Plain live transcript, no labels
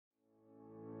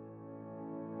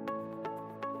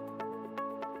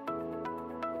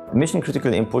Mission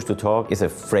critical in push-to-talk is a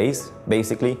phrase,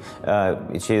 basically,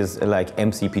 which is like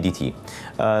MCPTT.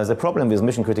 The problem with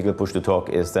mission critical push-to-talk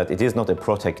is that it is not a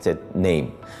protected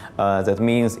name. That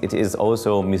means it is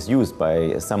also misused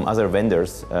by some other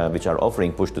vendors which are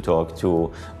offering push-to-talk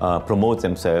to promote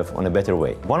themselves on a better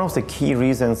way. One of the key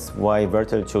reasons why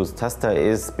Vertel chose TASSTA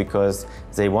is because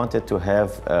they wanted to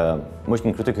have a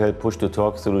mission critical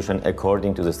push-to-talk solution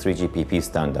according to the 3GPP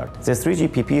standard. The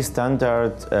 3GPP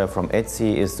standard from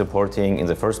ETSI is supporting in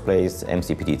the first place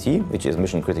MCPTT, which is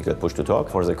mission critical push-to-talk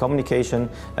for the communication.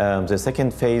 The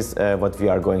second phase what we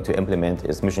are going to implement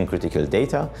is mission critical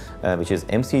data, which is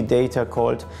MC data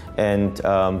called, and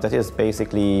that is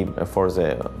basically for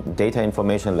the data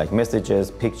information like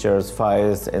messages, pictures,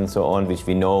 files and so on, which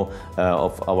we know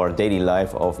of our daily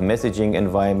life of messaging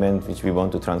environment which we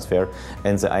want to transfer.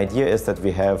 And the idea is that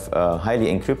we have highly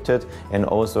encrypted and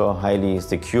also highly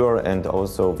secure, and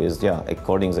also with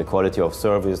according to the quality of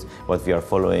service what we are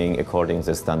following according to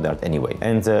the standard anyway.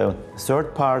 And the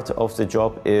third part of the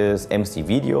job is MC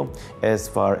video. As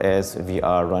far as we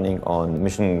are running on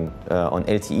mission on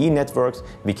LTE networks,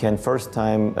 we can first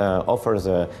time offer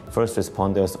the first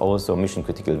responders also mission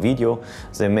critical video.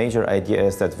 The major idea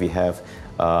is that we have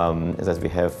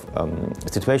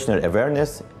situational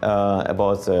awareness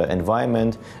about the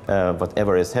environment,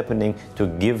 whatever is happening, to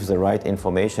give the right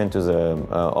information to the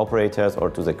operators or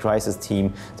to the crisis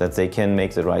team that they can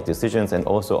make the right decisions, and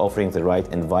also offering the right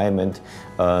environment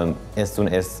as soon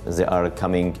as they are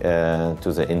coming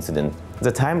to the incident.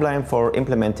 The timeline for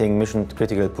implementing mission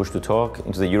critical push-to-talk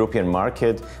into the European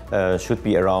market should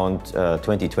be around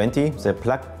 2020. The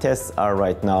plug tests are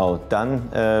right now done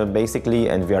basically,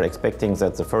 and we are expecting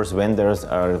that the first vendors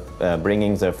are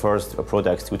bringing their first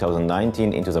products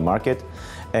 2019 into the market.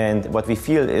 And what we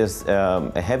feel is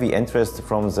a heavy interest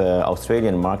from the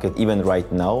Australian market even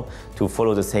right now to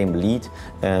follow the same lead,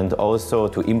 and also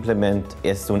to implement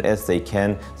as soon as they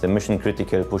can the mission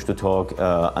critical push-to-talk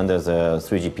under the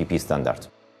 3GPP standard.